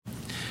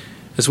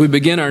As we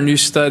begin our new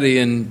study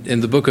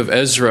in the book of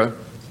Ezra,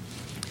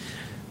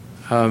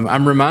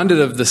 I'm reminded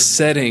of the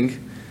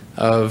setting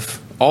of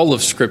all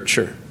of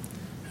Scripture.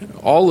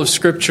 All of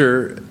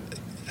Scripture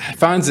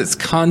finds its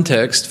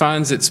context,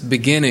 finds its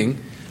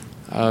beginning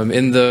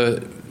in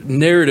the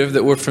narrative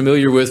that we're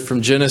familiar with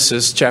from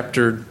Genesis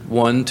chapter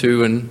 1,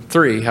 2, and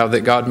 3, how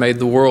that God made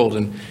the world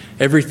and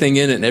everything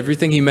in it, and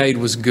everything He made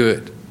was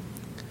good.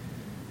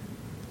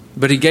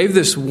 But He gave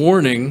this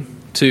warning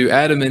to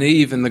Adam and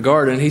Eve in the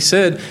garden. He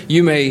said,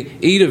 you may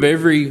eat of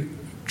every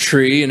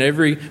tree and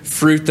every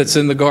fruit that's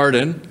in the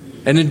garden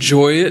and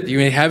enjoy it. You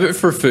may have it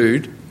for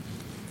food,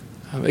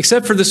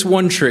 except for this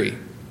one tree.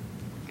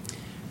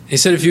 He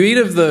said, if you eat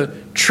of the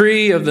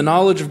tree of the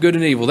knowledge of good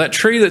and evil, that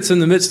tree that's in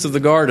the midst of the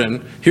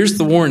garden, here's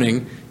the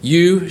warning,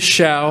 you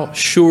shall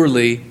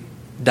surely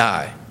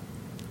die.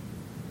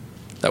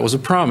 That was a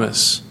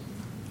promise,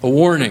 a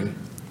warning.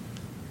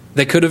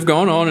 They could have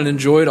gone on and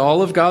enjoyed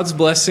all of God's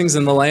blessings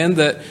in the land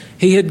that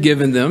He had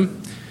given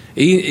them,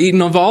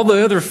 eaten of all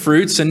the other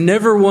fruits, and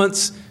never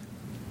once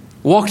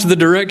walked the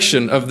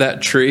direction of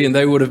that tree, and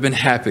they would have been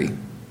happy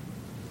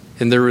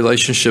in their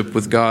relationship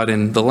with God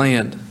and the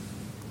land.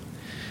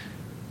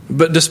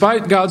 But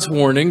despite God's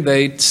warning,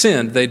 they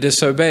sinned, they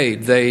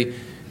disobeyed, they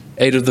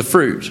ate of the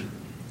fruit.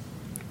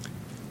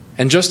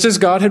 And just as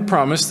God had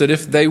promised that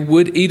if they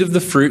would eat of the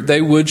fruit,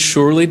 they would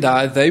surely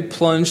die, they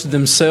plunged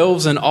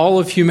themselves and all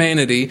of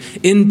humanity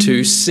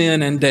into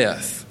sin and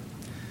death.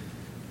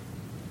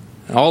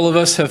 All of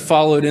us have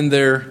followed in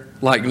their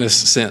likeness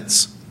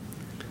since.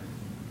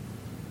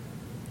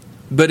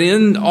 But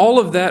in all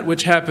of that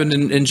which happened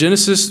in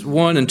Genesis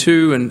 1 and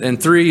 2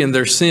 and 3 and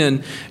their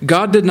sin,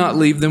 God did not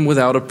leave them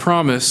without a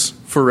promise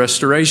for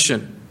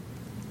restoration.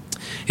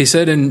 He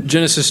said in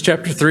Genesis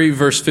chapter 3,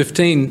 verse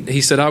 15,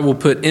 He said, I will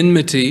put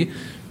enmity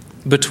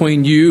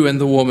between you and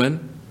the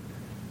woman,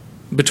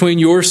 between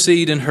your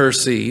seed and her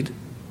seed.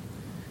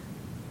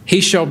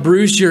 He shall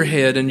bruise your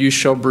head and you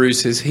shall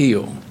bruise his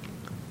heel.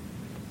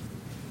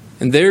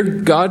 And there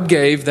God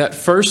gave that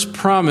first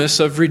promise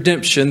of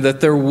redemption,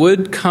 that there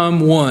would come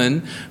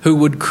one who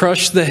would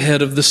crush the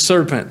head of the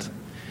serpent.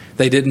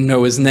 They didn't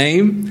know his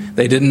name.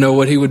 They didn't know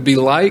what he would be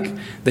like.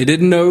 They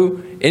didn't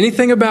know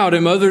anything about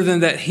him other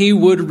than that he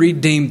would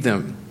redeem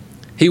them.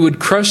 He would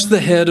crush the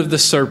head of the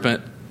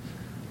serpent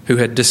who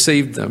had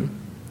deceived them.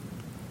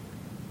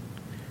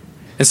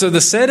 And so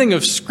the setting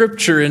of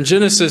Scripture in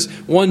Genesis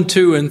 1,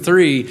 2, and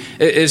 3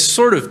 is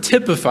sort of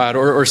typified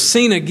or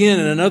seen again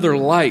in another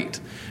light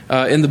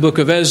in the book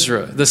of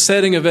Ezra. The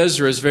setting of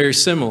Ezra is very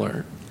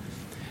similar.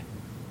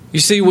 You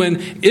see,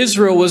 when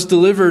Israel was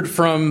delivered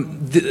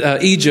from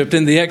Egypt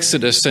in the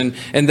Exodus, and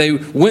they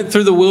went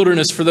through the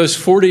wilderness for those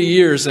 40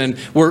 years and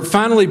were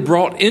finally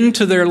brought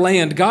into their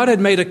land, God had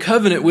made a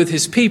covenant with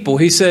His people.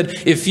 He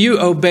said, if you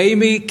obey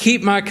me,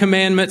 keep my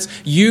commandments,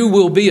 you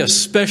will be a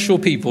special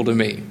people to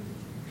me.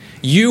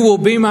 You will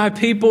be my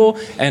people,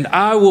 and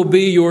I will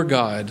be your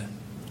God.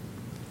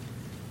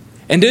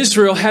 And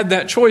Israel had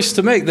that choice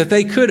to make, that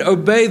they could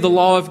obey the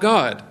law of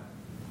God.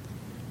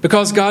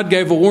 Because God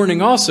gave a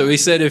warning also. He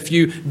said, if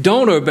you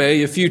don't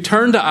obey, if you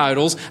turn to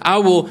idols, I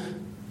will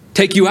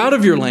take you out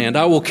of your land.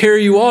 I will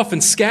carry you off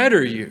and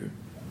scatter you.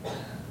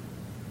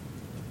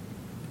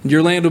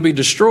 Your land will be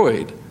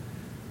destroyed.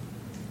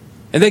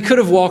 And they could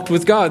have walked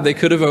with God. They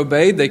could have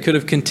obeyed. They could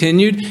have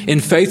continued in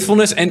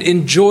faithfulness and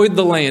enjoyed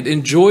the land,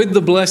 enjoyed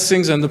the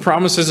blessings and the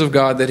promises of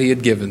God that He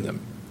had given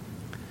them.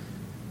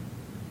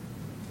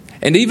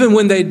 And even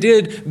when they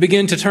did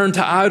begin to turn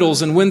to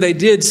idols and when they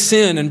did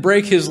sin and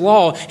break His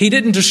law, He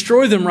didn't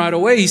destroy them right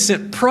away. He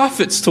sent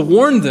prophets to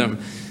warn them.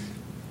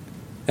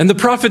 And the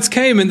prophets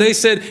came and they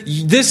said,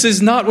 this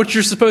is not what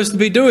you're supposed to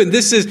be doing.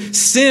 This is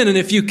sin. And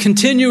if you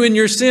continue in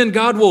your sin,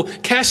 God will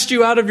cast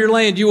you out of your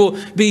land. You will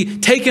be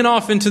taken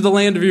off into the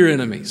land of your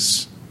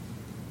enemies.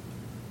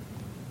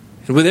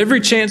 And with every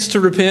chance to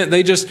repent,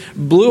 they just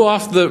blew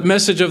off the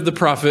message of the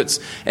prophets,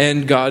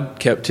 and God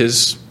kept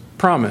His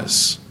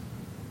promise.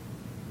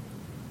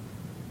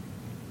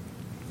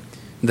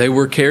 They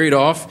were carried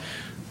off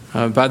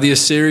by the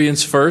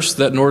Assyrians first,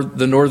 the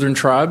northern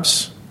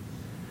tribes.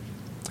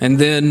 And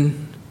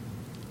then,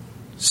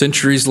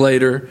 centuries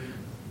later,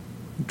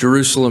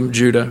 Jerusalem,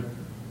 Judah,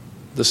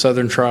 the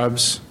southern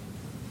tribes,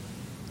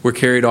 were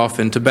carried off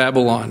into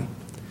Babylon.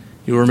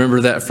 You'll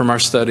remember that from our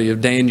study of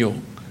Daniel.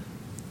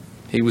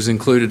 He was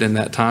included in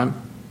that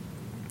time.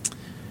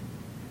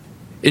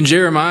 In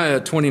Jeremiah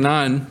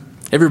 29,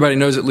 everybody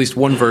knows at least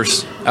one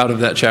verse out of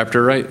that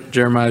chapter, right?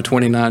 Jeremiah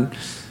 29.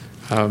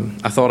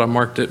 I thought I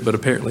marked it, but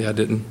apparently I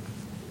didn't.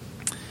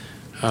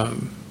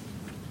 I'm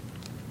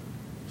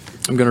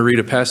going to read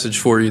a passage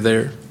for you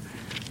there.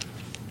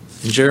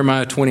 In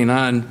Jeremiah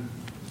 29,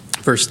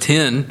 verse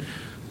 10,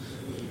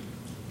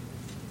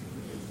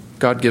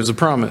 God gives a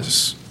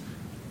promise.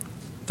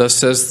 Thus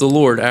says the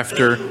Lord,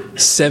 after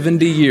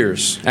 70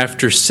 years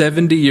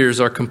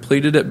are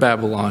completed at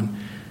Babylon,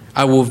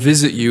 I will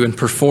visit you and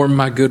perform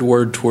my good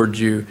word toward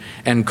you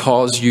and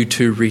cause you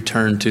to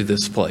return to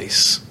this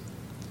place.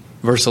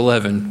 Verse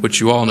 11, which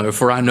you all know,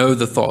 for I know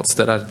the thoughts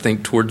that I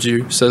think towards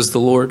you, says the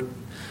Lord,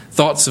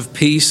 thoughts of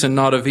peace and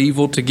not of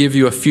evil, to give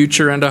you a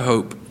future and a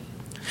hope.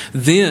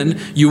 Then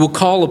you will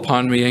call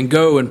upon me and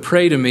go and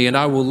pray to me, and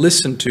I will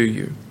listen to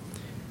you.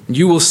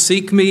 You will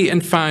seek me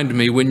and find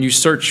me when you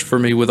search for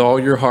me with all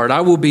your heart.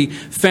 I will be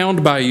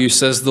found by you,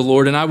 says the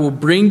Lord, and I will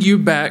bring you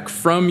back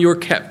from your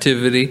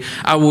captivity.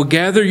 I will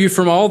gather you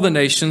from all the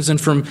nations and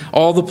from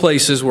all the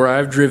places where I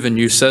have driven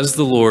you, says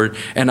the Lord,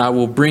 and I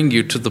will bring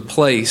you to the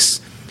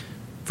place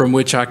from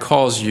which I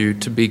cause you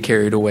to be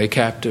carried away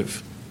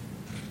captive.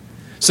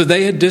 So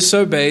they had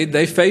disobeyed.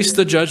 They faced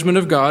the judgment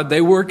of God.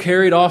 They were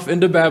carried off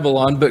into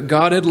Babylon, but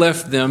God had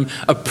left them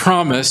a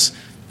promise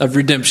of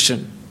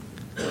redemption,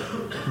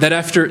 that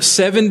after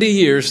 70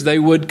 years they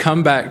would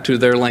come back to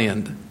their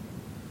land.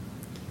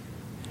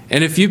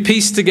 And if you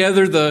piece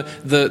together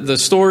the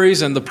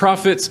stories and the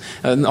prophets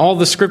and all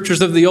the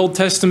scriptures of the Old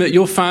Testament,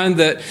 you'll find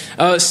that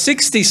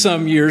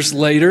 60-some years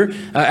later,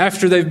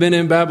 after they've been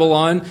in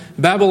Babylon,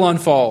 Babylon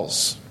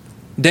falls.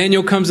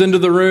 Daniel comes into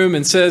the room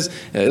and says,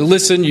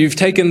 listen, you're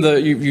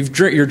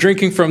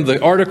drinking from the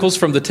articles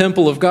from the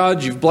temple of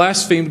God. You've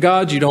blasphemed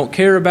God. You don't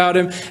care about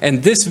him.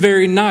 And this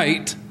very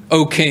night,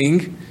 O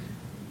king,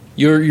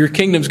 your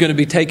kingdom's going to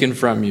be taken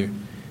from you.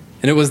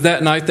 And it was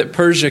that night that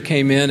Persia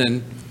came in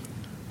and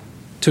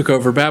took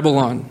over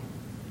Babylon.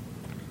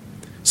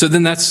 So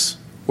then that's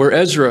where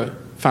Ezra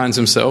finds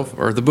himself,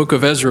 or the book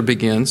of Ezra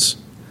begins.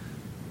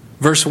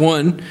 Verse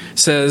 1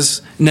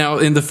 says, now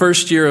in the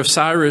first year of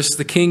Cyrus,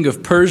 the king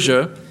of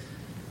Persia,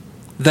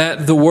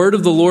 that the word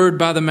of the Lord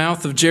by the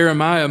mouth of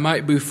Jeremiah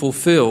might be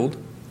fulfilled,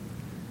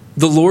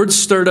 the Lord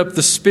stirred up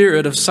the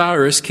spirit of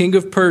Cyrus, king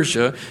of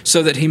Persia,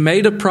 so that he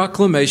made a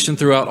proclamation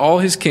throughout all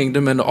his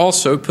kingdom and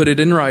also put it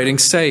in writing,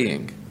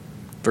 saying,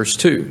 verse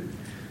 2,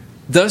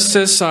 thus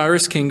says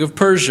Cyrus, king of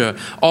Persia,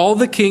 all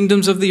the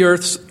kingdoms of the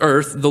earth,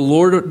 the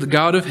Lord, the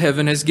God of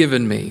heaven, has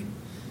given me.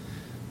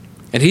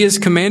 And he has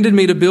commanded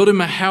me to build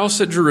him a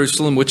house at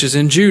Jerusalem, which is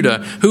in Judah,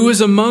 who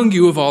is among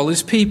you of all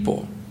his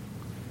people.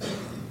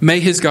 May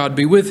his God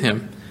be with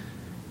him.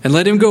 And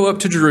let him go up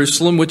to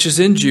Jerusalem, which is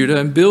in Judah,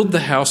 and build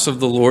the house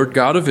of the Lord,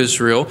 God of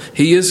Israel.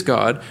 He is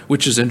God,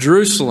 which is in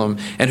Jerusalem.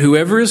 And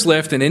whoever is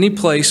left in any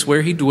place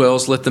where he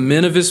dwells, let the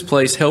men of his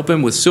place help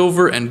him with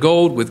silver and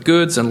gold, with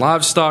goods and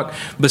livestock,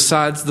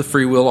 besides the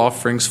freewill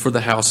offerings for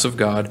the house of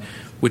God,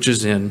 which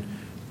is in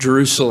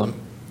Jerusalem.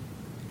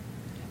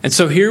 And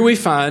so here we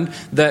find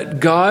that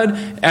God,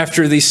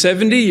 after these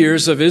 70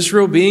 years of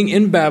Israel being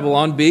in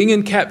Babylon, being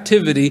in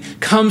captivity,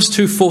 comes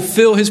to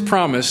fulfill his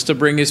promise to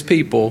bring his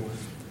people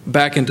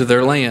back into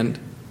their land.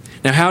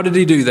 Now, how did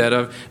he do that?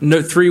 I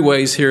note 3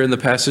 ways here in the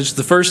passage.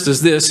 The first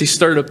is this: he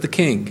stirred up the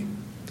king.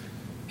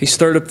 He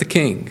stirred up the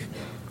king.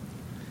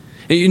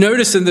 And you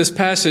notice in this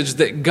passage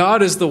that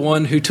God is the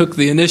one who took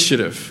the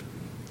initiative.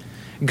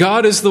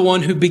 God is the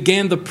one who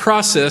began the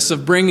process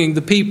of bringing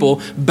the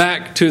people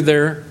back to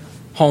their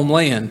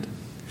homeland.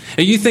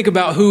 And you think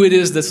about who it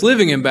is that's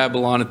living in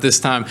Babylon at this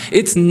time.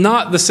 It's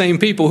not the same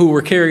people who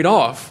were carried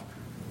off,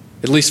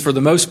 at least for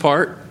the most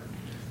part.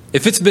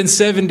 If it's been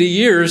 70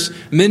 years,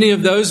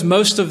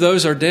 most of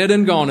those are dead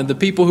and gone. And the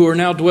people who are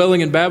now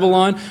dwelling in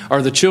Babylon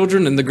are the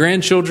children and the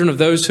grandchildren of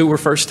those who were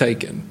first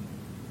taken.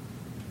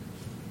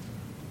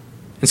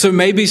 And so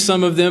maybe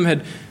some of them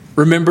had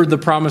remembered the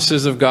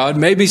promises of God.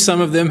 Maybe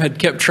some of them had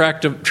kept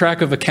track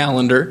of a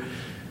calendar.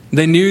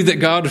 They knew that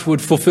God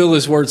would fulfill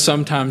his word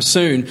sometime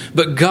soon.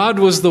 But God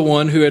was the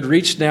one who had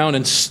reached down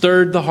and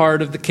stirred the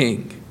heart of the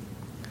king.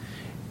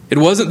 It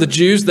wasn't the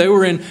Jews. They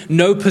were in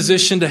no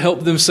position to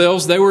help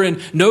themselves. They were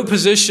in no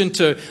position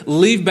to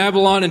leave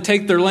Babylon and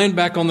take their land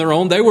back on their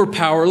own. They were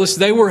powerless.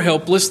 They were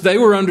helpless. They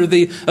were under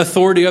the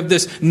authority of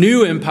this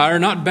new empire,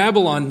 not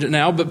Babylon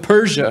now, but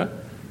Persia.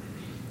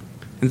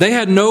 And they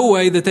had no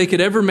way that they could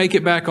ever make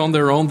it back on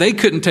their own. They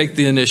couldn't take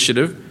the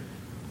initiative.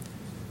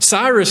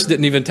 Cyrus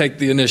didn't even take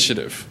the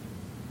initiative.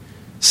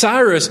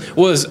 Cyrus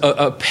was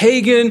a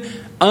pagan,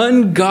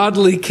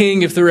 ungodly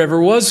king if there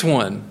ever was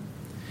one.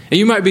 And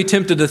you might be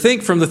tempted to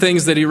think from the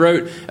things that he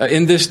wrote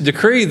in this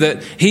decree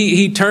that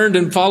he turned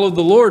and followed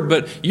the Lord.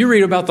 But you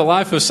read about the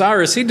life of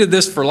Cyrus, he did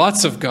this for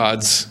lots of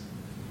gods.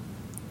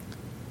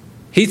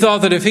 He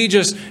thought that if he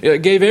just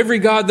gave every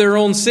god their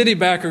own city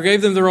back or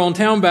gave them their own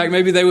town back,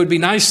 maybe they would be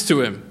nice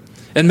to him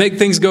and make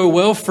things go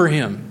well for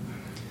him.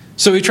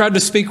 So he tried to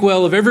speak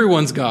well of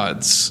everyone's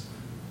gods.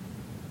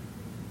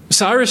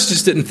 Cyrus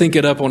just didn't think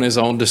it up on his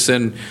own to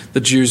send the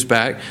Jews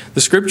back.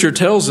 The scripture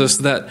tells us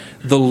that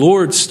the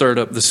Lord stirred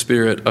up the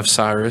spirit of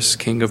Cyrus,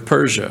 king of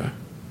Persia.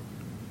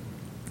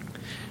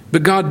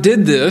 But God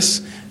did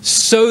this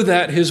so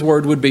that his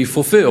word would be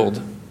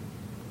fulfilled.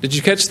 Did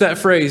you catch that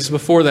phrase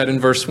before that in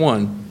verse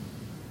 1?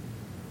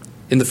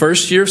 In the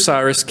first year of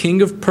Cyrus,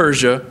 king of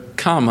Persia,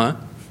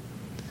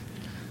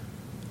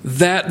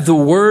 that the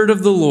word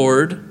of the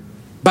Lord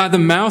by the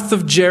mouth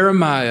of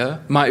Jeremiah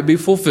might be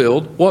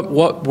fulfilled.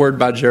 What word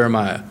by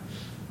Jeremiah?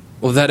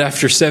 Well, that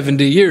after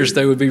 70 years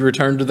they would be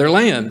returned to their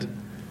land.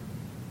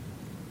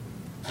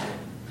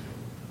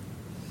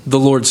 The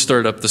Lord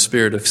stirred up the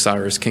spirit of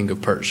Cyrus, king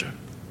of Persia.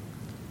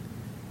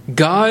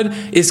 God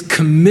is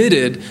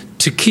committed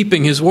to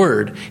keeping his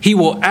word. He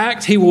will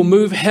act, he will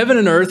move heaven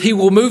and earth, he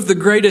will move the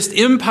greatest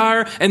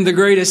empire and the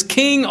greatest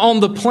king on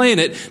the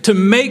planet to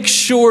make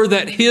sure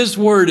that his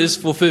word is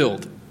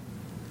fulfilled.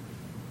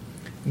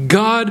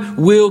 God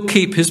will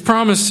keep his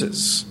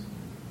promises.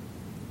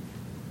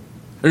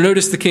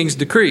 Notice the king's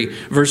decree.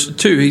 Verse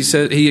 2,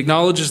 he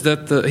acknowledges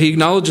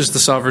the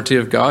sovereignty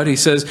of God. He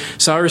says,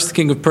 Cyrus the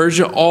king of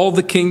Persia, all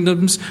the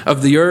kingdoms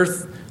of the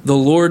earth the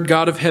Lord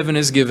God of heaven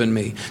has given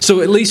me.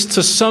 So at least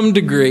to some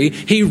degree,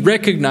 he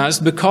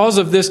recognized, because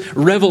of this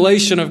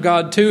revelation of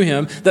God to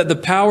him, that the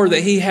power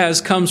that he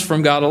has comes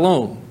from God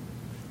alone.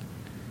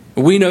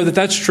 We know that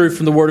that's true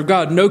from the Word of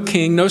God. No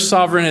king, no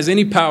sovereign has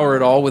any power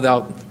at all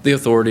without the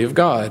authority of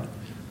God.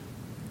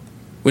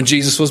 When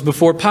Jesus was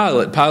before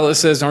Pilate, Pilate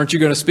says, aren't you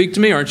going to speak to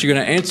me? Aren't you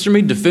going to answer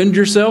me? Defend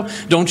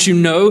yourself? Don't you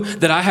know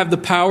that I have the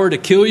power to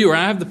kill you, or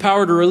I have the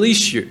power to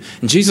release you?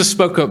 And Jesus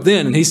spoke up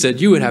then and he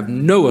said, you would have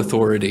no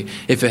authority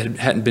if it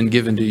hadn't been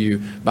given to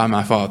you by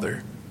my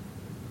Father.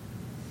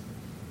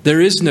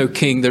 There is no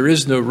king, there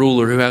is no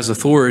ruler who has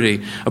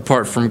authority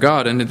apart from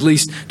God. And at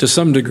least to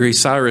some degree,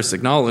 Cyrus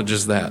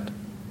acknowledges that.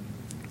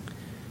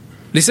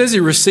 He says he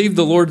received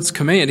the Lord's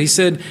command. He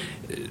said,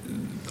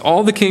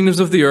 all the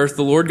kingdoms of the earth,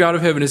 the Lord God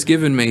of heaven has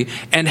given me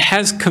and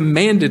has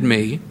commanded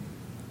me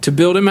to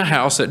build him a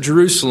house at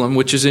Jerusalem,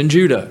 which is in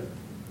Judah.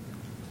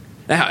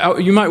 Now,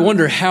 you might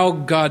wonder how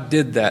God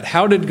did that.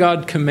 How did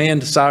God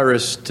command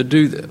Cyrus to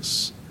do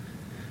this?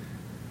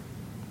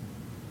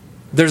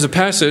 There's a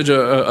passage,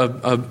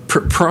 a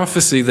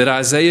prophecy that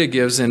Isaiah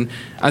gives in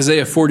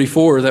Isaiah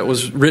 44 that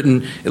was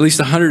written at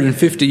least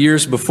 150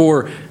 years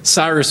before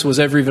Cyrus was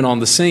ever even on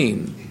the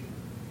scene.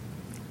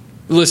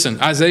 Listen,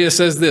 Isaiah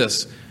says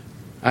this,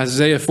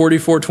 Isaiah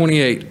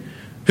 44:28,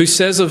 who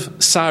says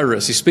of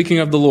Cyrus, he's speaking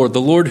of the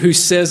Lord who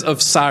says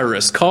of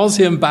Cyrus, calls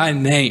him by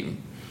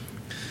name.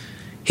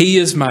 He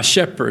is my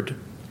shepherd,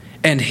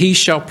 and he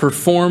shall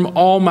perform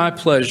all my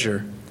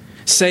pleasure,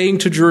 saying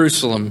to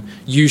Jerusalem,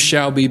 you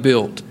shall be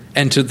built,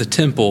 and to the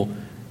temple,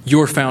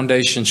 your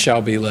foundation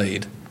shall be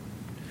laid.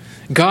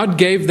 God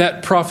gave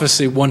that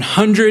prophecy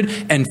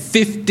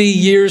 150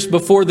 years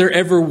before there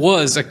ever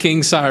was a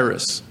King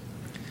Cyrus.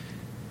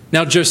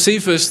 Now,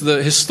 Josephus,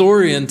 the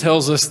historian,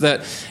 tells us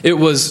that it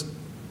was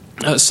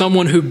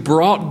someone who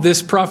brought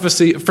this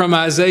prophecy from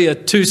Isaiah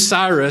to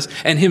Cyrus,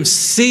 and him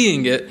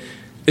seeing it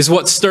is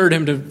what stirred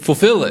him to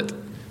fulfill it.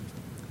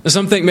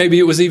 Some think maybe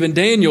it was even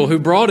Daniel who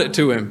brought it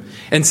to him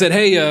and said,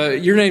 hey,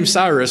 your name's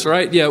Cyrus,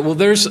 right? Yeah, well,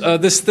 there's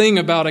this thing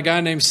about a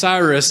guy named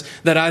Cyrus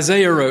that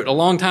Isaiah wrote a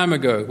long time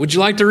ago. Would you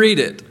like to read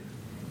it?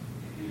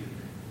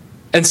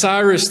 And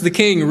Cyrus the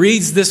king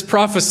reads this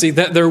prophecy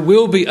that there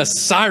will be a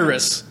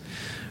Cyrus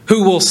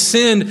who will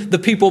send the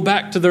people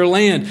back to their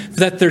land,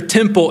 that their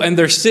temple and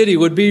their city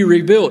would be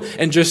rebuilt.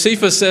 And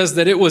Josephus says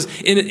that it was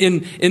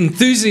in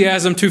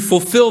enthusiasm to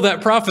fulfill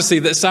that prophecy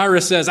that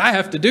Cyrus says, I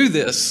have to do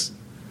this.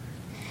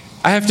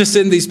 I have to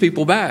send these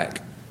people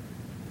back.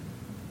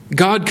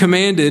 God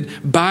commanded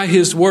by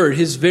his word,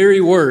 his very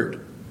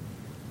word.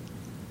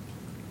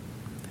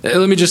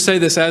 Let me just say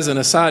this as an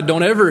aside.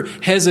 Don't ever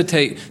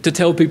hesitate to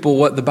tell people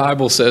what the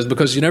Bible says,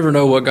 because you never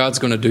know what God's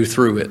going to do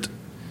through it.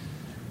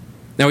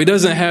 Now, he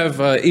doesn't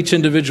have each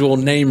individual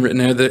name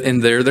written in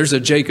there. There's a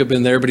Jacob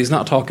in there, but he's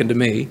not talking to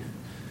me.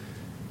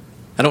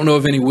 I don't know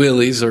of any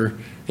Willies or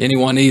any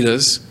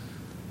Juanitas.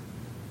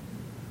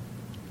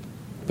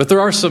 But there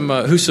are some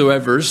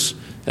whosoevers,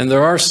 and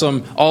there are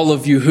some all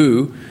of you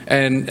who,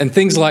 and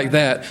things like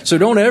that. So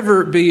don't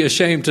ever be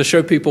ashamed to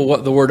show people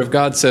what the Word of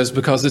God says,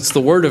 because it's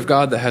the Word of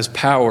God that has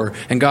power,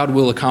 and God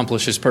will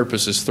accomplish his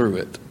purposes through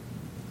it.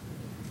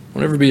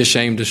 Don't ever be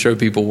ashamed to show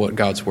people what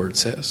God's Word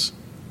says.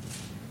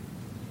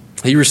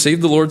 He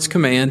received the Lord's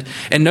command.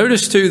 And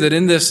notice too that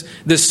in this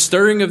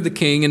stirring of the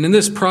king and in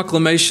this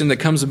proclamation that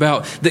comes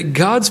about, that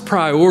God's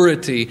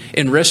priority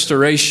in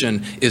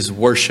restoration is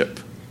worship.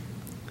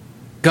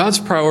 God's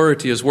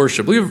priority is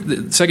worship. Look at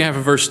the second half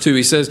of verse 2.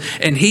 He says,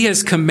 and he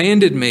has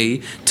commanded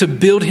me to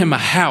build him a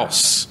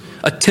house,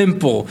 a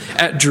temple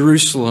at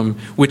Jerusalem,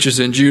 which is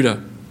in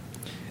Judah.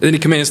 Then he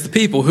commands the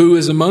people, who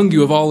is among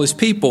you of all his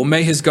people?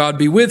 May his God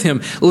be with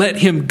him. Let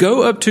him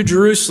go up to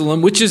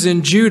Jerusalem, which is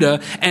in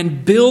Judah,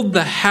 and build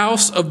the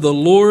house of the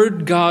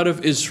Lord God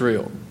of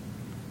Israel.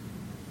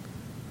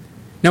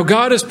 Now,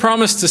 God has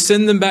promised to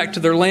send them back to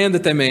their land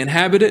that they may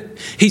inhabit it.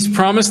 He's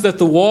promised that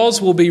the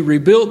walls will be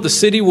rebuilt, the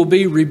city will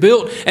be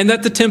rebuilt, and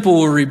that the temple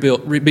will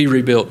be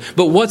rebuilt.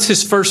 But what's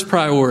his first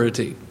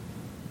priority?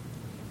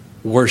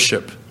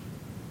 Worship.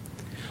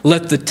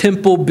 Let the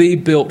temple be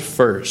built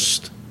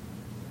first.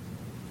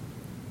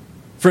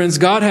 Friends,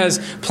 God has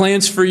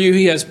plans for you.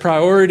 He has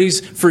priorities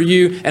for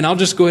you. And I'll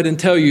just go ahead and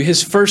tell you,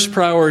 his first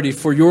priority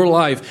for your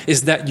life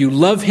is that you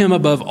love him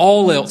above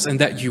all else and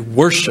that you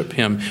worship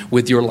him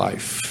with your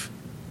life.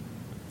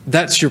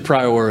 That's your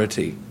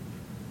priority.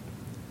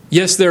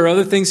 Yes, there are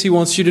other things he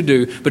wants you to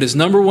do, but his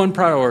number one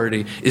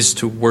priority is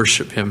to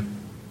worship him.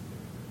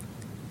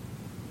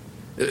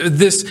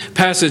 This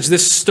passage,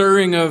 this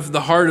stirring of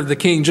the heart of the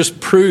king, just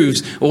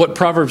proves what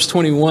Proverbs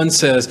 21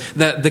 says,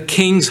 that the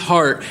king's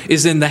heart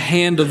is in the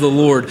hand of the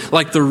Lord.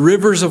 Like the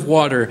rivers of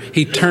water,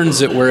 he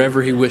turns it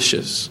wherever he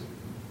wishes.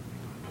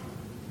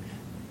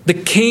 The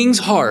king's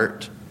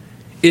heart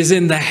is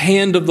in the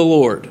hand of the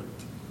Lord.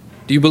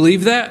 Do you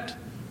believe that?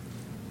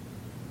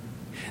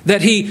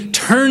 That he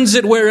turns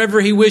it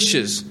wherever he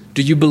wishes.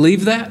 Do you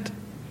believe that?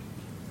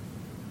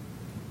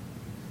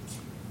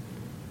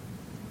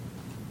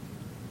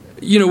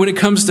 You know, when it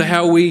comes to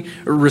how we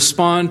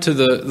respond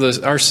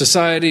to our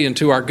society and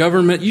to our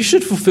government, you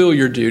should fulfill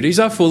your duties.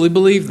 I fully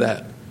believe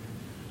that.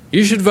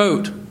 You should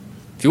vote.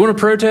 If you want to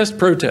protest,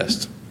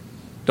 protest.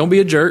 Don't be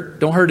a jerk.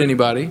 Don't hurt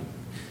anybody.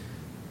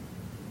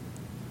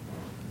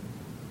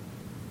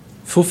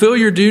 Fulfill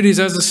your duties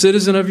as a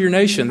citizen of your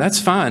nation. That's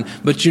fine.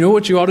 But you know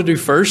what you ought to do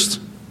first?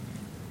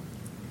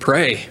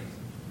 Pray.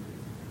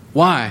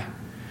 Why?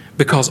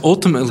 Because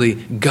ultimately,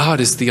 God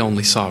is the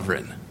only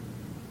sovereign.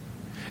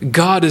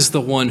 God is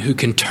the one who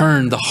can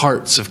turn the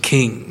hearts of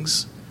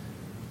kings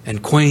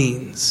and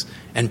queens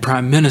and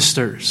prime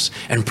ministers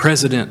and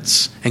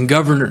presidents and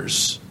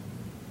governors.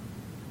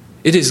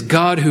 It is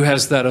God who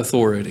has that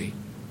authority.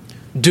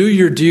 Do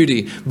your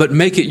duty, but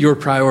make it your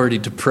priority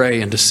to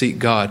pray and to seek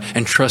God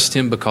and trust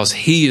Him because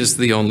He is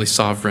the only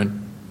sovereign.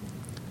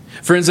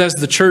 Friends, as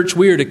the church,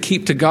 we are to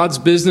keep to God's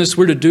business.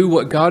 We're to do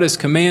what God has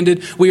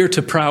commanded. We are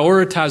to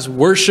prioritize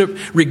worship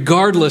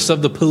regardless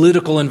of the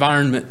political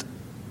environment.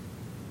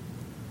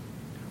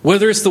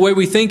 Whether it's the way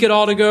we think it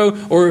ought to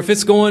go or if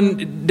it's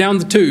going down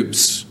the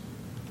tubes.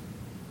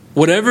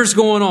 Whatever's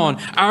going on,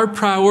 our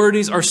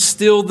priorities are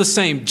still the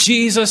same.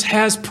 Jesus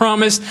has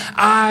promised,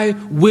 I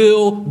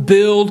will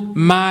build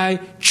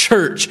my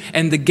church,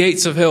 and the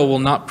gates of hell will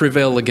not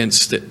prevail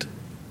against it.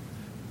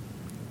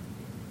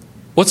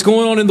 What's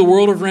going on in the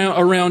world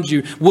around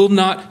you will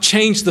not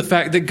change the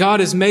fact that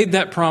God has made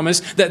that promise,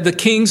 that the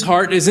king's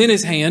heart is in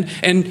His hand,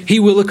 and He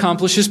will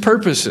accomplish His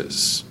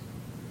purposes.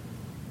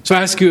 So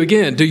I ask you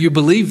again, do you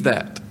believe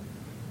that?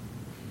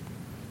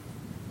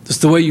 Does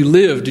the way you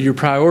live, do your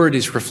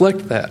priorities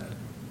reflect that?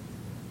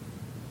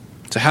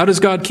 So how does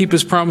God keep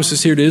His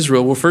promises here to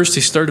Israel? Well, first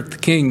He stirred up the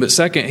king, but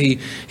second,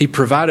 He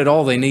provided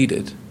all they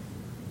needed.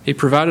 He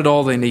provided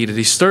all they needed.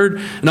 He stirred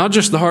not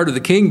just the heart of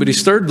the king, but He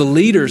stirred the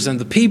leaders and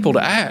the people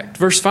to act.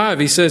 Verse 5,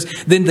 He says,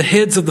 Then the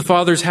heads of the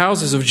fathers'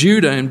 houses of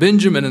Judah and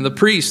Benjamin and the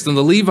priests and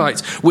the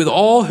Levites, with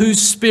all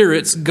whose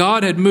spirits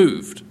God had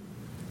moved,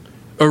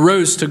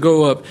 arose to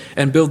go up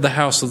and build the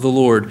house of the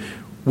Lord,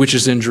 which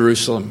is in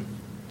Jerusalem.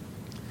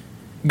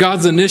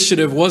 God's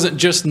initiative wasn't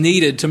just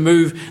needed to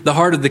move the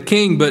heart of the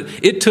king, but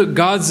it took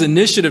God's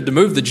initiative to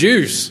move the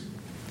Jews,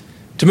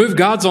 to move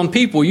God's own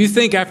people. You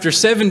think after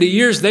 70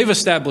 years, they've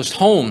established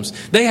homes,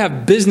 they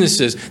have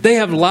businesses, they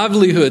have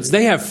livelihoods,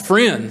 they have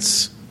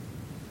friends.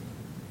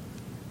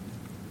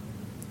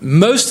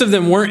 Most of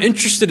them weren't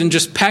interested in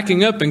just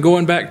packing up and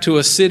going back to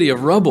a city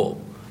of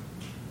rubble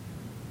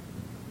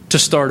to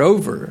start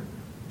over.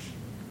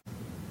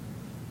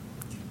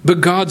 But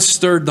God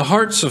stirred the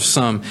hearts of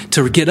some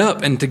to get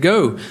up and to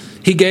go.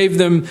 He gave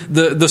them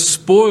the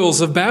spoils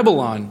of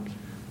Babylon.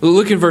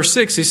 Look in verse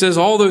 6. He says,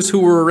 All those who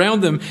were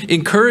around them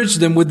encouraged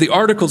them with the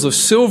articles of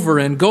silver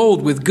and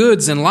gold, with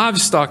goods and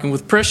livestock and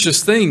with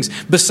precious things,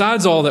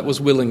 besides all that was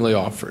willingly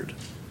offered.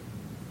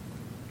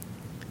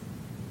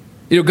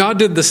 You know, God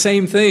did the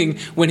same thing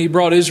when He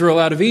brought Israel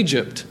out of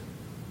Egypt.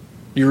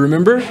 You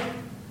remember?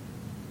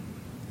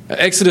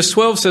 Exodus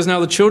 12 says,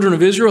 Now the children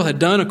of Israel had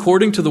done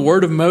according to the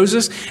word of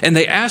Moses, and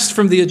they asked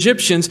from the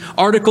Egyptians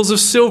articles of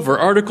silver,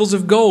 articles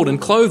of gold,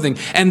 and clothing.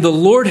 And the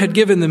Lord had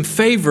given them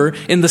favor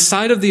in the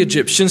sight of the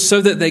Egyptians,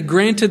 so that they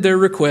granted their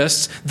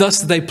requests.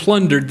 Thus they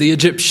plundered the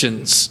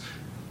Egyptians.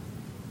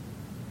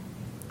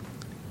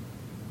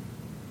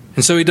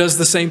 And so He does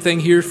the same thing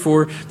here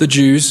for the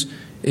Jews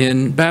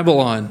in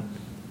Babylon.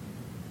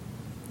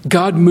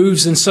 God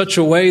moves in such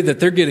a way that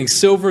they're getting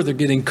silver, they're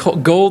getting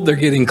gold, they're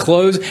getting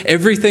clothes.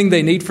 Everything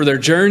they need for their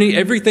journey,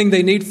 everything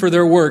they need for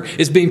their work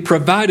is being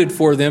provided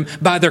for them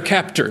by their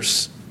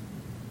captors.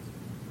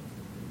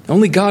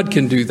 Only God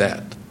can do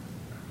that.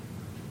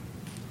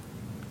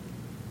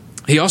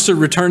 He also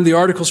returned the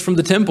articles from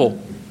the temple.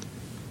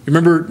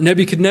 Remember,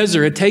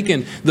 Nebuchadnezzar had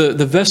taken the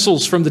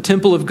vessels from the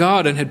temple of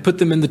God and had put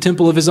them in the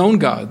temple of his own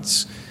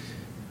gods.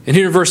 And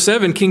here in verse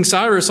 7, King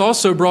Cyrus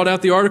also brought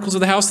out the articles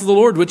of the house of the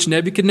Lord, which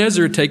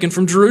Nebuchadnezzar had taken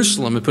from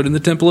Jerusalem and put in the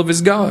temple of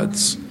his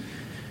gods.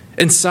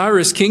 And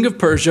Cyrus, king of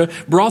Persia,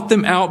 brought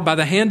them out by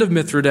the hand of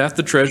Mithridath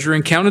the treasurer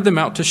and counted them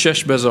out to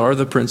Sheshbazzar,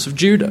 the prince of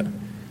Judah.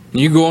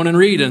 And you go on and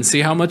read and see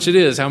how much it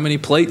is, how many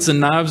plates and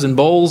knives and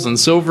bowls and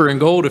silver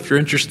and gold, if you're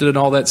interested in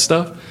all that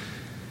stuff.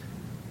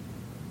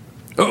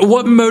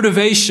 What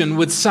motivation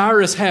would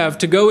Cyrus have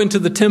to go into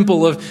the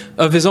temple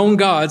of his own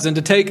gods and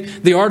to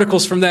take the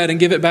articles from that and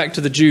give it back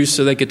to the Jews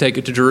so they could take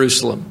it to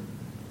Jerusalem?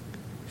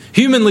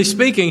 Humanly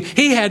speaking,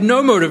 he had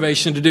no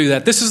motivation to do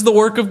that. This is the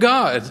work of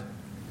God.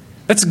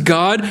 That's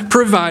God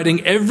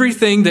providing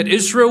everything that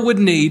Israel would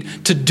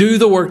need to do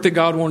the work that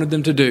God wanted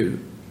them to do.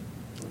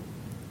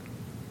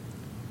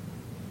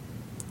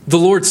 The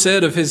Lord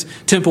said of his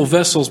temple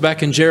vessels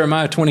back in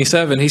Jeremiah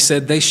 27, he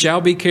said, they shall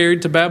be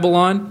carried to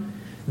Babylon.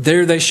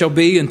 There they shall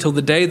be until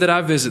the day that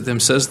I visit them,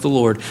 says the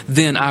Lord.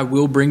 Then I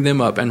will bring them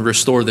up and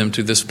restore them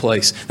to this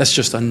place. That's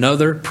just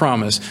another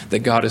promise that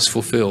God has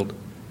fulfilled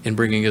in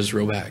bringing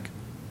Israel back.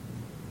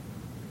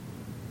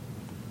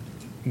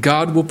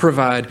 God will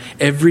provide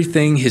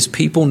everything his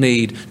people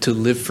need to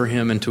live for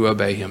him and to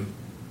obey him.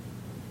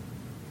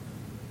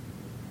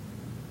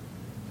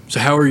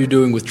 So how are you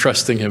doing with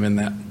trusting him in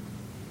that?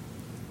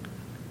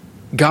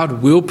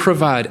 God will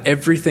provide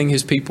everything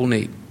his people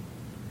need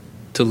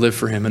to live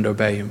for him and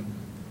obey him.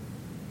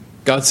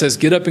 God says,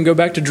 get up and go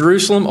back to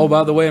Jerusalem. Oh,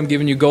 by the way, I'm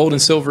giving you gold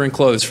and silver and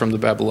clothes from the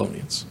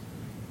Babylonians.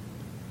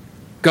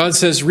 God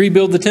says,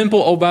 rebuild the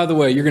temple. Oh, by the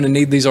way, you're going to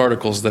need these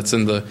articles that's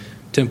in the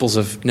temples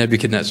of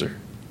Nebuchadnezzar.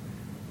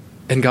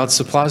 And God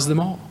supplies them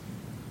all.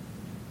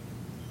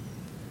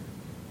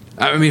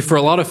 I mean, for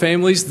a lot of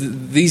families,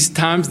 these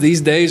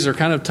days are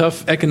kind of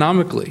tough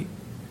economically.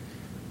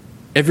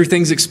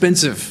 Everything's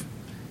expensive.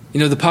 You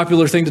know, the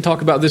popular thing to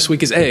talk about this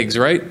week is eggs,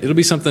 right? It'll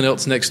be something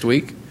else next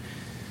week.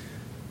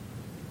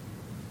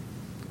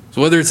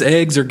 So whether it's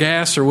eggs or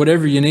gas or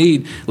whatever you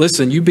need,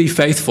 listen, you be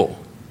faithful.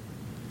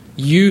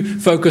 You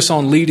focus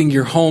on leading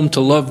your home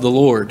to love the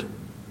Lord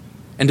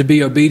and to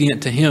be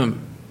obedient to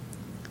him.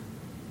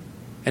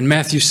 And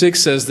Matthew 6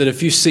 says that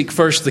if you seek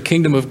first the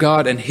kingdom of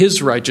God and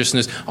his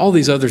righteousness, all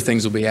these other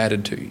things will be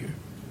added to you.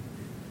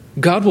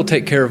 God will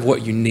take care of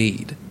what you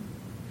need.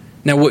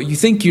 Now, what you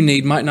think you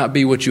need might not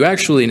be what you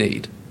actually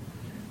need,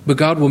 but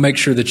God will make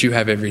sure that you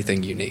have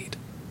everything you need.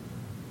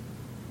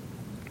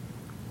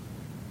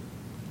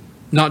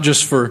 Not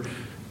just for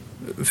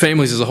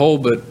families as a whole,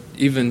 but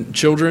even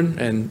children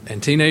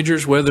and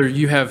teenagers, whether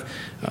you have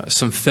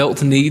some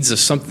felt needs of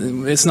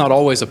something, it's not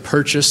always a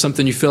purchase,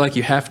 something you feel like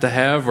you have to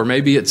have, or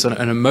maybe it's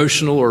an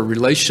emotional or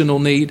relational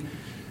need.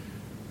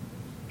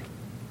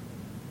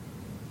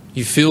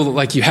 You feel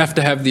like you have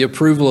to have the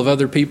approval of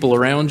other people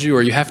around you,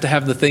 or you have to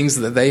have the things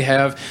that they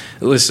have.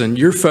 Listen,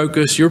 your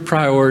focus, your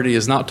priority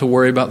is not to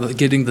worry about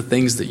getting the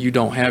things that you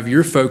don't have.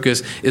 Your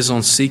focus is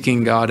on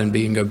seeking God and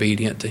being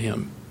obedient to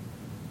him.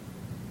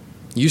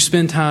 You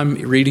spend time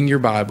reading your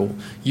Bible.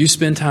 You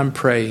spend time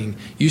praying.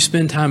 You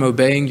spend time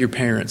obeying your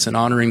parents and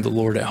honoring the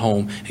Lord at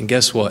home. And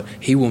guess what?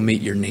 He will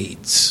meet your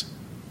needs.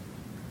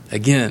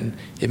 Again,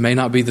 it may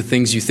not be the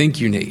things you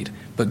think you need,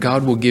 but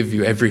God will give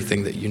you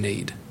everything that you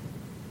need.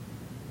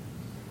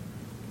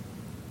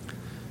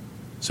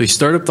 So he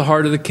stirred up the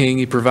heart of the king.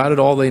 He provided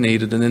all they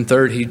needed. And then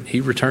third,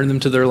 he returned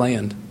them to their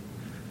land.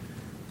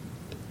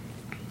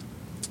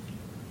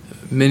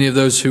 Many of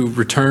those who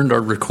returned are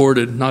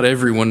recorded. Not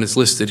everyone is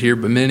listed here,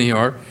 but many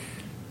are.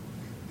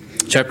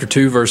 Chapter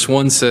 2, verse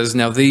 1 says,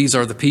 now these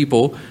are the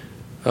people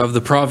of the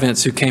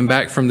province who came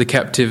back from the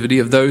captivity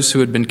of those who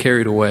had been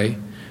carried away,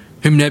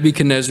 whom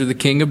Nebuchadnezzar, the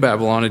king of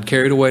Babylon, had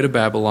carried away to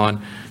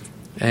Babylon,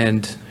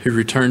 and who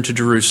returned to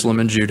Jerusalem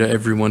and Judah,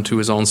 everyone to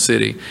his own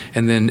city.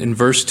 And then in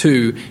verse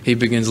 2, he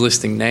begins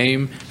listing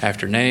name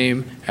after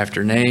name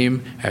after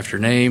name after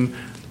name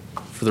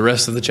for the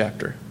rest of the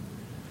chapter.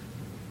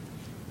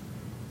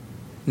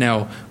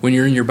 Now, when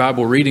you're in your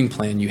Bible reading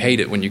plan, you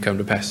hate it when you come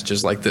to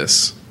passages like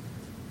this.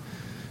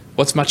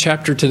 What's my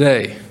chapter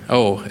today?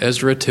 Oh,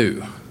 Ezra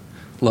 2.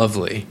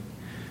 Lovely.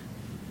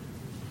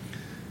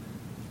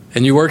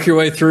 And you work your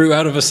way through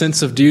out of a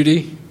sense of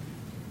duty,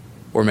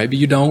 or maybe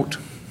you don't.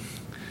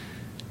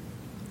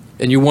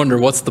 And you wonder,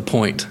 what's the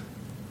point?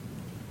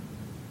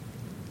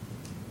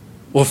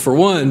 Well, for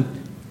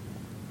one,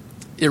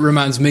 it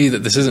reminds me that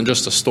this isn't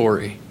just a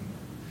story.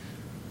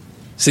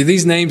 See,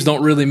 these names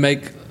don't really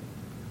make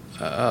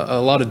a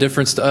lot of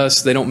difference to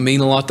us. They don't mean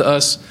a lot to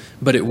us,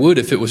 but it would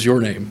if it was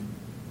your name.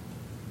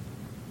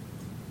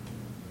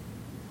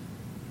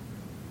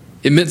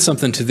 It meant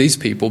something to these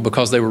people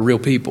because they were real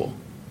people.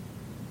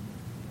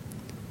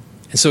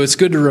 And so it's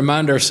good to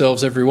remind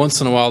ourselves every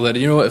once in a while that,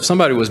 you know, if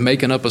somebody was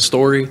making up a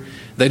story,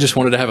 they just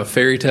wanted to have a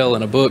fairy tale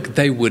in a book,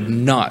 they would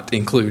not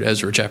include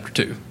Ezra chapter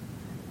 2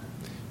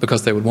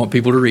 because they would want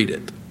people to read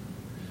it.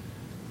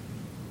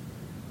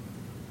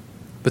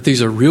 But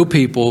these are real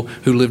people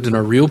who lived in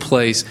a real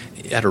place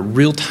at a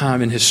real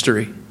time in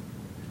history.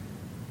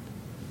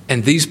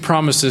 And these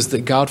promises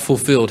that God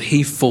fulfilled,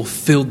 he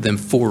fulfilled them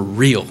for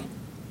real.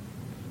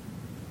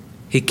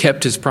 He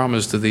kept his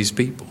promise to these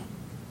people.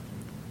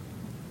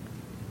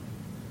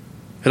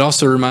 It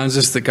also reminds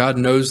us that God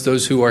knows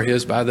those who are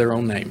his by their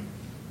own name.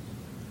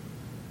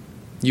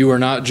 You are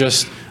not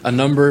just a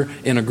number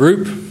in a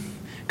group.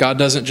 God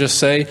doesn't just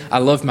say, I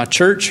love my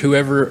church,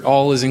 whoever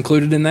all is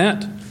included in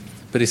that.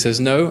 But he says,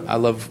 no, I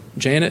love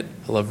Janet,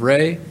 I love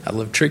Ray, I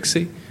love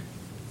Trixie.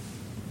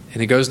 And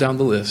he goes down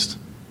the list.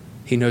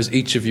 He knows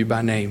each of you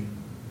by name.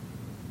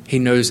 He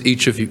knows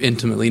each of you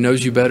intimately. He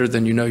knows you better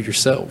than you know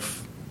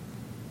yourself.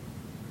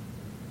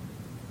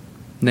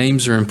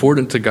 Names are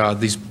important to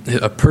God.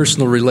 A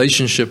personal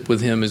relationship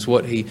with him is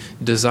what he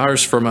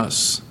desires from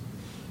us.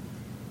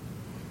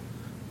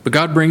 But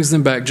God brings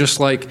them back just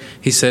like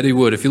he said he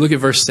would. If you look at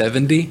verse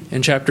 70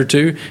 in chapter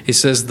 2, he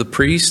says the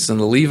priests and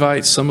the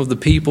Levites, some of the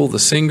people, the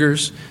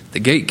singers, the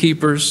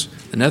gatekeepers,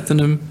 the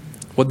Nethinim,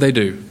 what'd they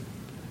do?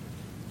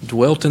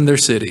 Dwelt in their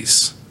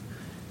cities,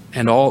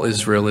 and all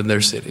Israel in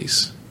their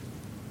cities.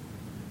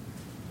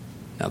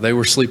 Now they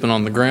were sleeping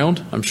on the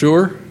ground, I'm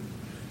sure.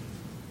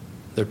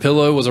 Their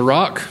pillow was a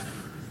rock.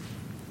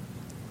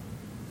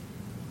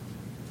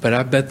 But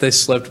I bet they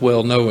slept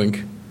well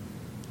knowing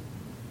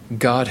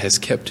God has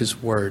kept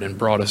his word and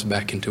brought us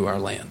back into our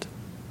land.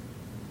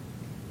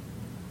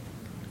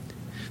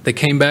 They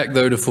came back,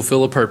 though, to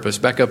fulfill a purpose.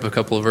 Back up a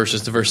couple of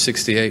verses to verse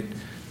 68.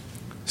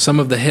 Some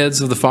of the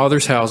heads of the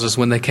fathers' houses,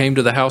 when they came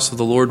to the house of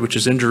the Lord, which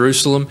is in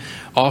Jerusalem,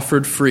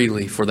 offered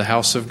freely for the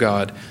house of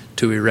God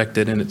to erect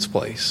it in its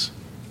place.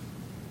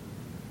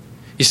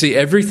 You see,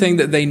 everything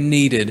that they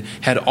needed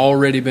had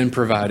already been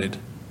provided.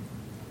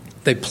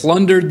 They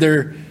plundered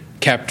their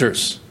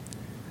captors.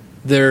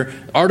 Their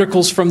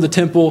articles from the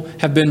temple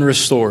have been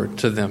restored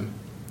to them.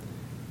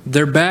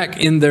 They're back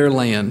in their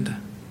land.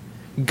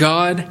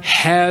 God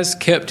has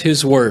kept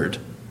his word.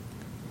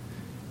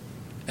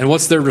 And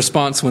what's their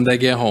response when they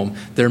get home?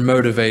 They're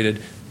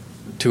motivated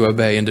to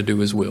obey and to do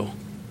his will.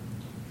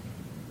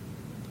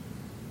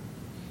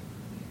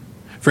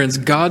 Friends,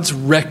 God's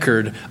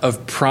record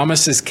of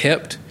promises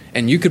kept,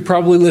 and you could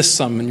probably list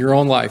some in your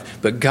own life,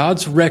 but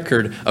God's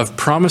record of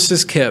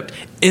promises kept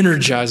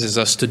energizes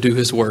us to do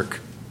his work.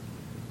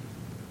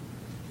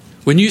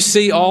 When you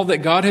see all that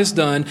God has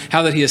done,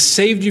 how that he has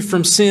saved you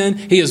from sin,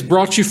 he has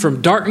brought you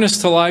from darkness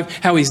to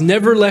life, how he's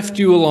never left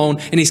you alone,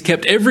 and he's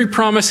kept every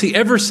promise he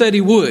ever said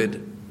he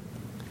would,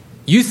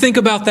 you think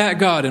about that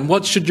God, and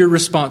what should your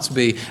response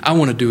be? I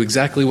want to do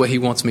exactly what he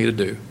wants me to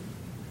do.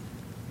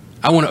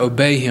 I want to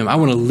obey him. I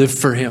want to live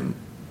for him.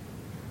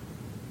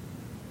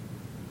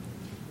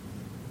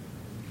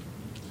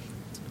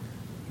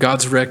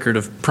 God's record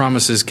of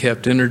promises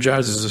kept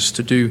energizes us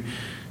to do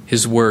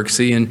his work.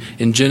 See,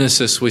 in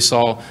Genesis, we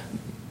saw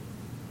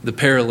the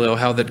parallel,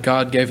 how that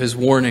God gave his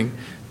warning,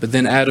 but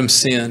then Adam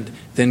sinned.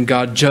 Then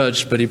God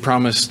judged, but he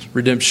promised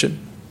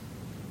redemption.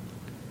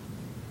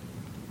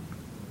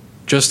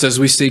 Just as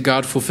we see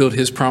God fulfilled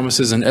his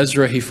promises in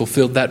Ezra, he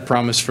fulfilled that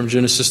promise from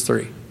Genesis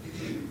 3.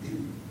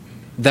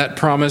 That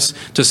promise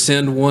to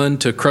send one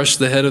to crush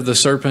the head of the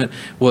serpent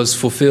was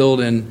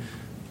fulfilled in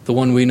the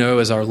one we know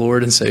as our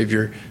Lord and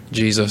Savior,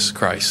 Jesus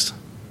Christ,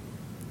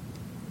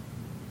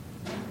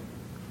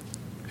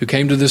 who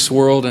came to this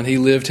world and he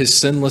lived his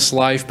sinless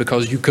life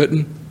because you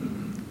couldn't.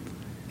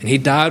 And he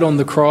died on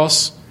the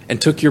cross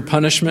and took your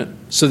punishment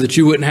so that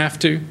you wouldn't have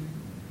to.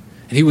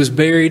 And he was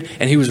buried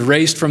and he was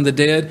raised from the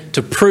dead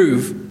to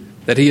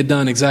prove that he had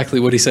done exactly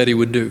what he said he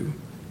would do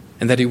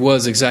and that he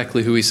was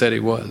exactly who he said he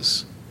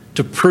was.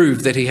 To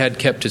prove that he had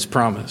kept his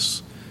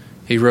promise,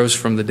 he rose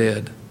from the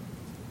dead.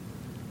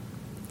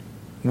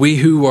 We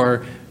who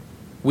were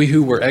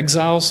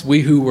exiles,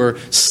 we who were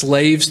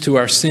slaves to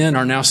our sin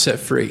are now set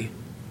free.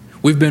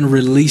 We've been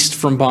released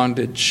from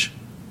bondage.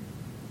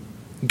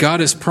 God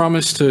has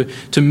promised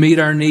to meet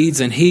our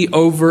needs, and he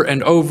over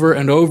and over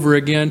and over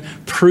again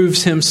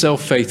proves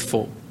himself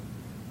faithful.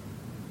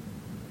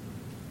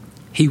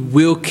 He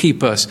will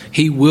keep us.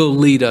 He will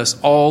lead us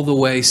all the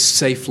way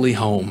safely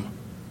home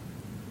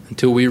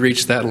until we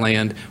reach that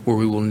land where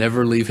we will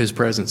never leave his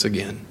presence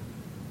again.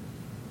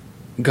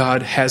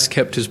 God has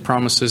kept his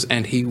promises,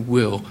 and he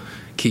will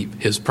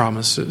keep his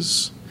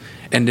promises.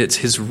 And it's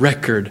his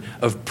record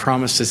of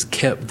promises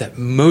kept that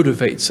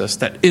motivates us,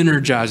 that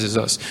energizes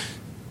us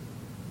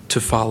to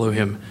follow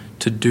him,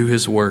 to do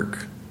his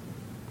work.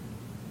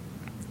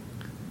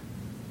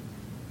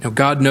 Now,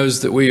 God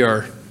knows that we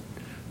are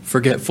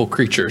forgetful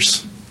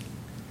creatures.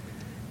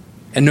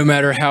 And no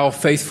matter how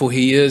faithful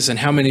he is and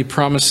how many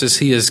promises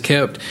he has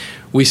kept,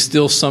 we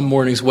still some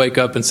mornings wake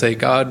up and say,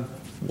 God,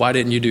 why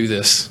didn't you do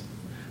this?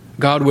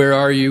 God, where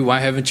are you? Why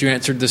haven't you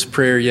answered this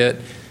prayer yet?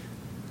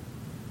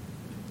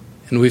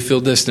 And we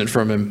feel distant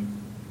from him.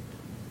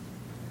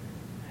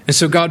 And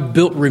so God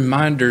built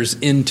reminders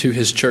into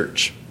his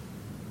church.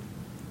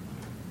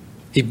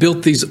 He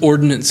built these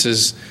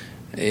ordinances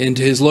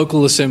into his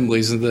local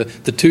assemblies. And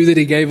the two that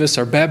he gave us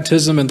are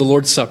baptism and the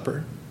Lord's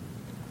Supper.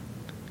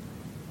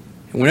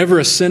 And whenever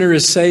a sinner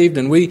is saved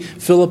and we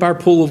fill up our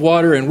pool of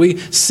water and we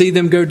see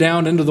them go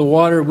down into the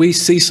water, we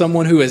see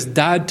someone who has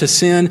died to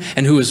sin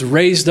and who is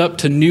raised up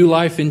to new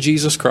life in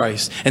Jesus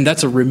Christ. And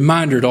that's a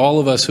reminder to all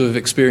of us who have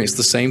experienced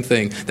the same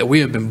thing, that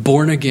we have been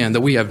born again,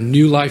 that we have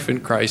new life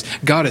in Christ.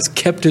 God has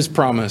kept his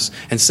promise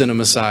and sent a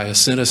Messiah,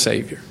 sent a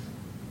Savior.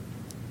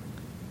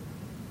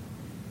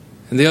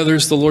 And the other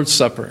is the Lord's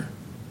Supper.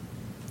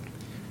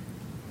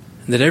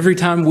 And that every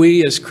time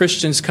we as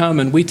Christians come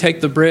and we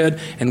take the bread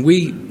and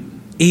we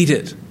eat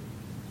it,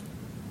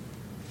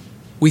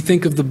 we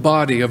think of the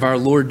body of our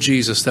Lord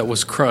Jesus that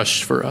was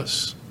crushed for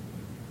us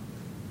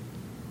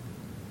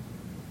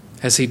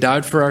as he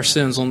died for our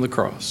sins on the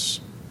cross.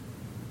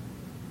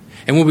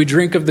 And when we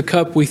drink of the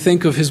cup, we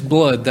think of his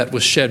blood that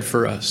was shed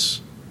for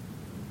us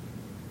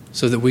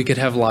so that we could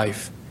have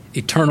life,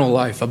 eternal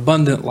life,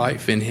 abundant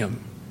life in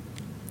him.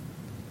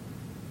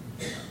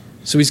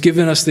 So he's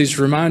given us these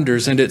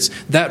reminders, and it's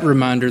that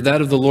reminder,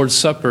 that of the Lord's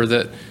Supper,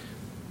 that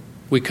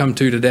we come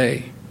to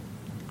today.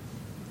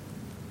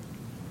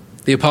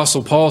 The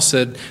Apostle Paul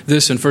said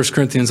this in 1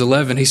 Corinthians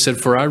 11. He said,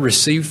 "For I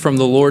received from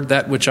the Lord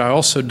that which I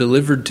also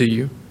delivered to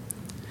you,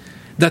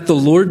 that the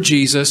Lord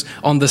Jesus,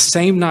 on the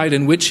same night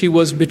in which he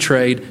was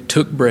betrayed,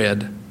 took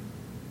bread.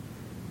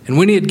 And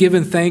when he had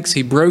given thanks,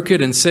 he broke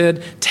it and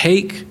said,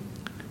 'Take,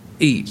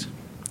 eat.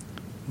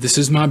 This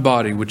is my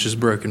body, which is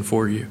broken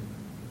for you.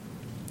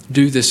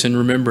 Do this in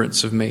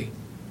remembrance of me.'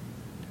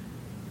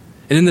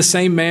 And in the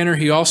same manner,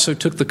 he also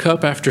took the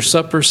cup after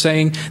supper,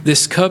 saying,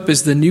 'This cup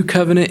is the new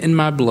covenant in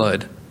my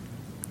blood.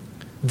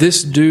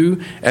 This do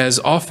as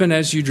often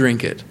as you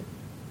drink it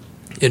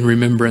in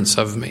remembrance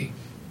of me.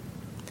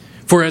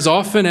 For as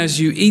often as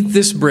you eat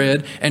this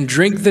bread and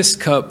drink this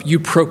cup, you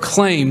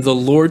proclaim the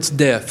Lord's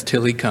death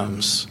till he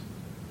comes.'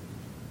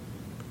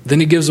 Then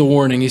he gives a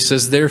warning. He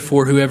says,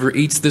 'Therefore, whoever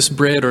eats this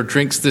bread or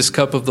drinks this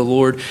cup of the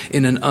Lord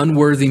in an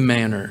unworthy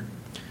manner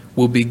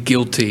will be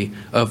guilty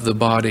of the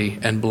body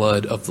and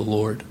blood of the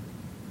Lord.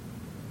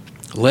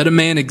 Let a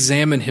man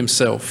examine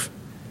himself,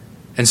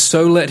 and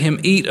so let him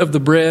eat of the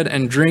bread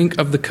and drink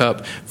of the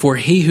cup. For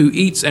he who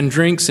eats and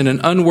drinks in an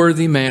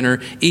unworthy manner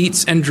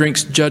eats and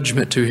drinks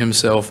judgment to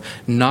himself,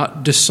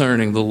 not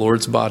discerning the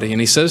Lord's body.'"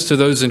 And he says to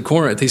those in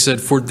Corinth, he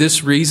said, "For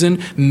this reason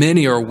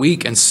many are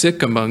weak and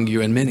sick among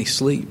you, and many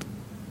sleep.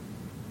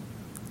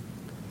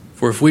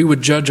 For if we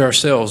would judge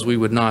ourselves, we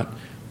would not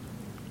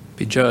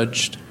be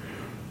judged."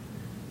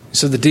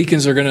 So the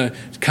deacons are going to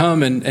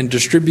come and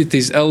distribute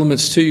these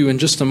elements to you in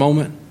just a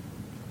moment.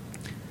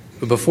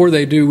 But before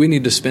they do, we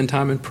need to spend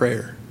time in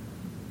prayer.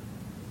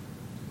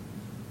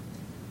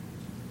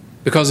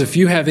 Because if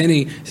you have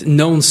any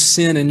known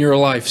sin in your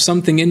life,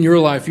 something in your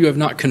life you have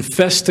not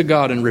confessed to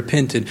God and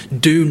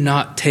repented, do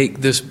not take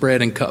this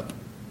bread and cup.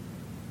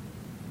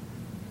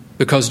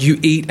 Because you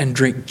eat and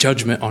drink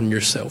judgment on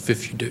yourself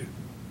if you do.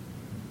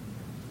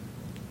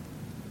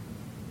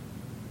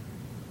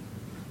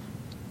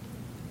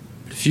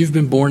 If you've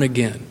been born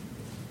again,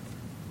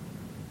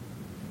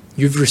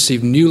 you've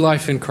received new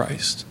life in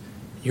Christ,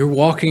 you're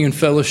walking in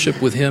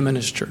fellowship with him and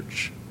his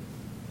church,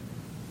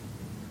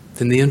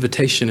 then the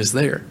invitation is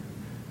there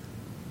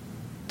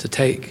to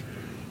take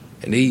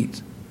and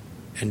eat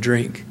and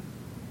drink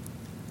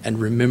and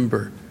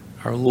remember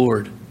our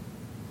Lord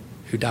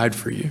who died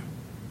for you.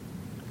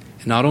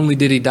 And not only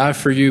did he die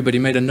for you, but he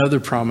made another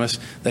promise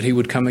that he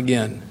would come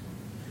again.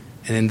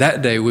 And in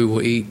that day we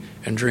will eat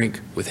and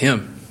drink with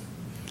him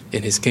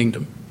in his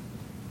kingdom.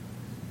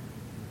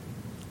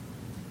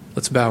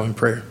 Let's bow in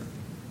prayer.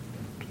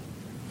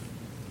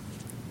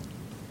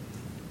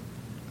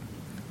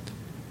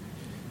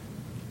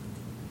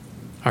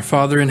 Our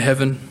Father in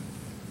heaven,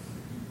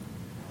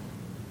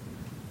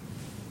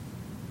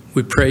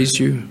 we praise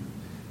you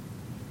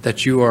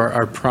that you are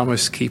our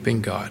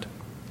promise-keeping God.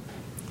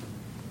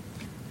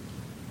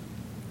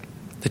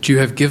 That you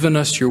have given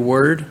us your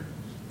word,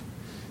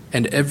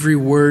 and every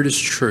word is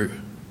true.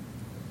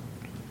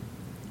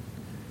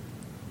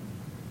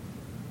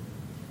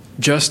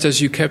 Just as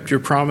you kept your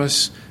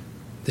promise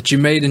that you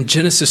made in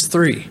Genesis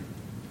 3.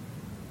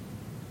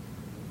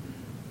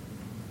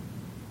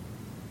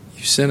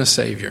 You sent a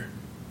Savior.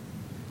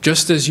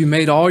 Just as you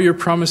made all your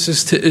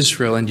promises to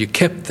Israel and you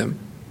kept them.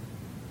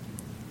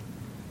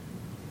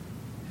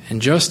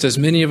 And just as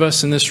many of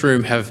us in this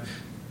room have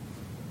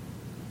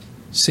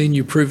seen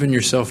you proven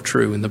yourself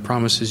true in the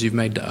promises you've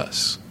made to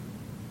us.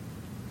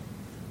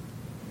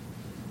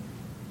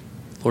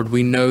 Lord,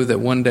 we know that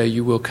one day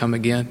you will come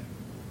again.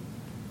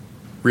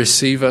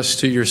 Receive us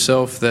to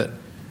yourself, that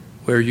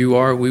where you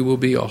are, we will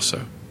be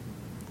also.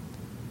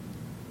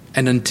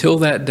 And until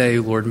that day,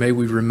 Lord, may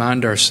we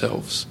remind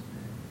ourselves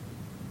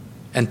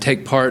and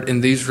take part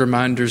in these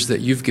reminders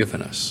that you've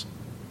given us,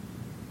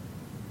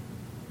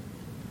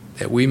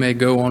 that we may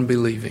go on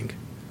believing,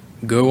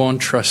 go on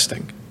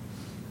trusting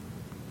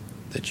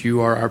that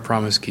you are our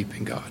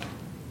promise-keeping God.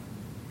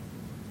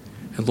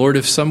 And Lord,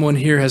 if someone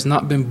here has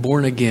not been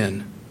born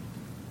again,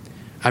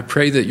 I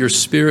pray that your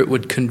Spirit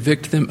would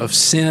convict them of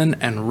sin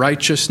and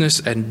righteousness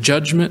and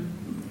judgment,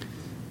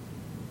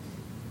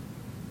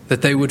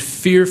 that they would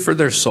fear for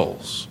their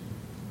souls,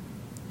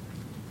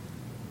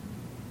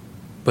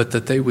 but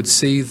that they would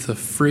see the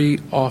free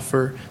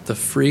offer, the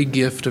free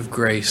gift of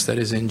grace that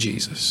is in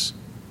Jesus.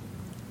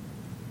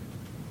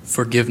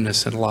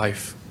 Forgiveness and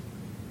life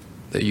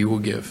that you will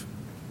give.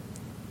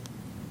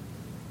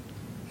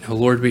 Now,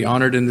 Lord, be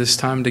honored in this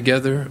time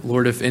together.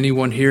 Lord, if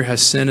anyone here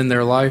has sin in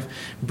their life,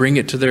 bring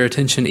it to their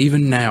attention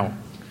even now,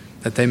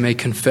 that they may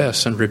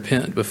confess and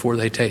repent before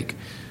they take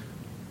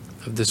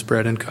of this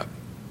bread and cup.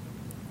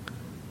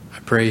 I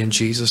pray in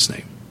Jesus'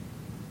 name.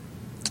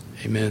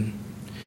 Amen.